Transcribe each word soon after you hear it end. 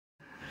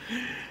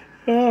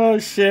Oh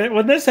shit!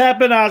 When this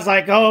happened, I was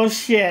like, "Oh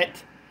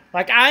shit!"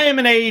 Like I am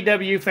an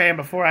AEW fan.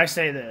 Before I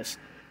say this,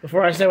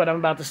 before I say what I'm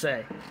about to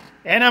say,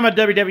 and I'm a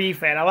WWE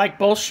fan. I like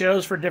both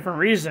shows for different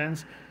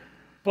reasons.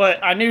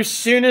 But I knew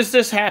soon as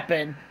this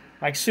happened,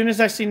 like soon as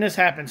I seen this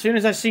happen, soon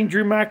as I seen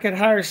Drew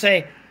McIntyre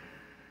say,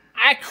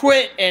 "I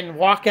quit" and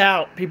walk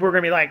out, people were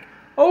gonna be like,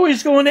 "Oh,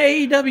 he's going to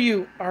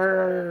AEW."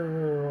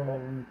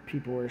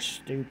 People are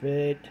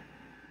stupid.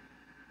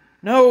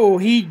 No,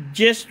 he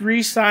just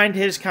re-signed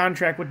his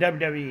contract with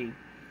WWE.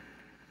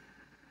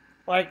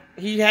 Like,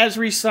 he has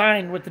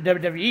re-signed with the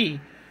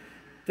WWE.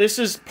 This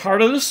is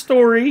part of the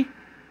story.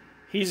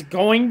 He's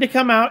going to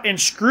come out and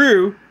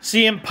screw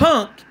CM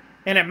Punk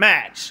in a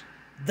match.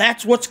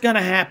 That's what's going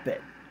to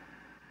happen.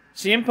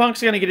 CM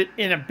Punk's going to get it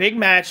in a big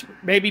match,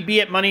 maybe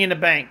be at Money in the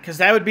Bank, because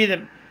that would be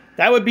the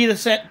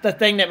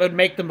thing that would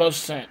make the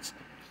most sense.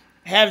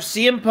 Have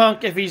CM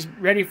Punk, if he's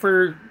ready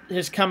for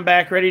his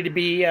comeback, ready to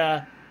be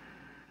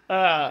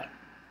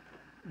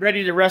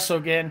ready to wrestle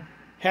again,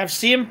 have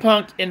CM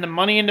Punk in the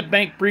Money in the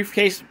Bank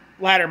briefcase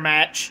ladder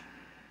match,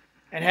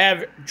 and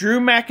have Drew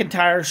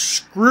McIntyre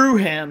screw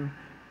him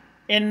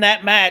in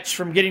that match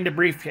from getting the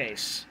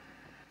briefcase.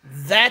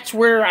 That's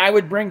where I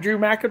would bring Drew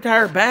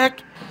McIntyre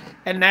back,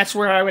 and that's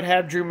where I would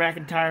have Drew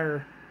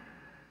McIntyre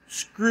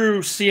screw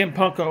CM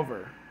Punk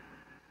over.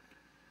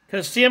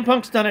 Because CM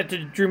Punk's done it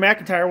to Drew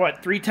McIntyre,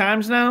 what, 3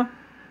 times now?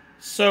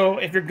 So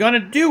if you're going to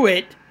do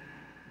it,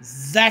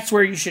 that's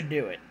where you should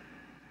do it.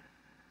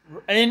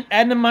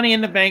 Add the Money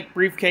in the Bank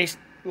briefcase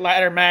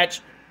ladder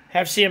match,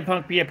 have CM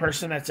Punk be a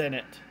person that's in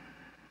it.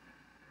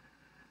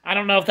 I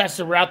don't know if that's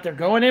the route they're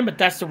going in, but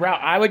that's the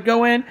route I would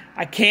go in.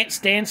 I can't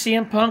stand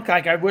CM Punk.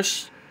 Like, I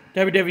wish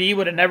WWE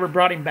would have never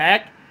brought him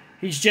back.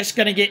 He's just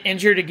going to get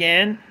injured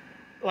again.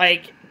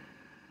 Like,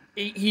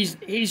 he's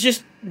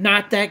just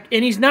not that,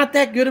 and he's not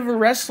that good of a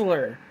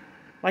wrestler.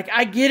 Like,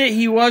 I get it,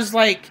 he was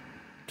like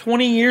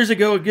 20 years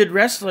ago a good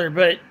wrestler,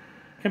 but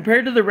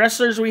compared to the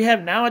wrestlers we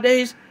have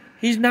nowadays,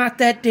 he's not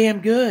that damn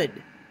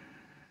good.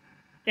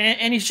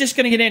 And he's just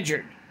going to get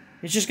injured.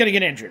 He's just going to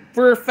get injured.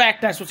 For a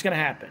fact, that's what's going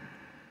to happen.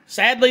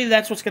 Sadly,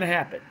 that's what's going to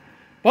happen.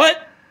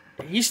 But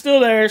he's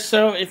still there,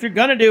 so if you're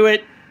going to do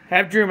it,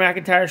 have Drew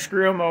McIntyre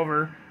screw him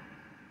over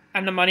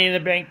on the Money in the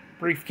Bank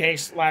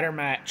briefcase ladder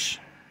match.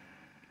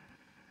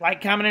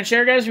 Like, comment, and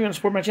share, guys. If you want to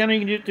support my channel,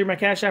 you can do it through my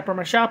Cash App or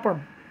my shop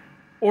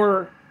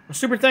or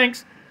super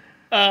thanks.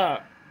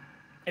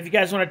 If you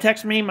guys want to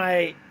text me,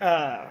 man,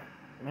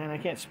 I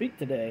can't speak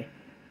today.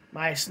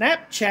 My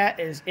Snapchat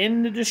is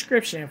in the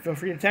description. Feel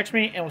free to text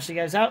me, and we'll see you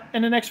guys out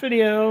in the next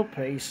video.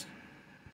 Peace.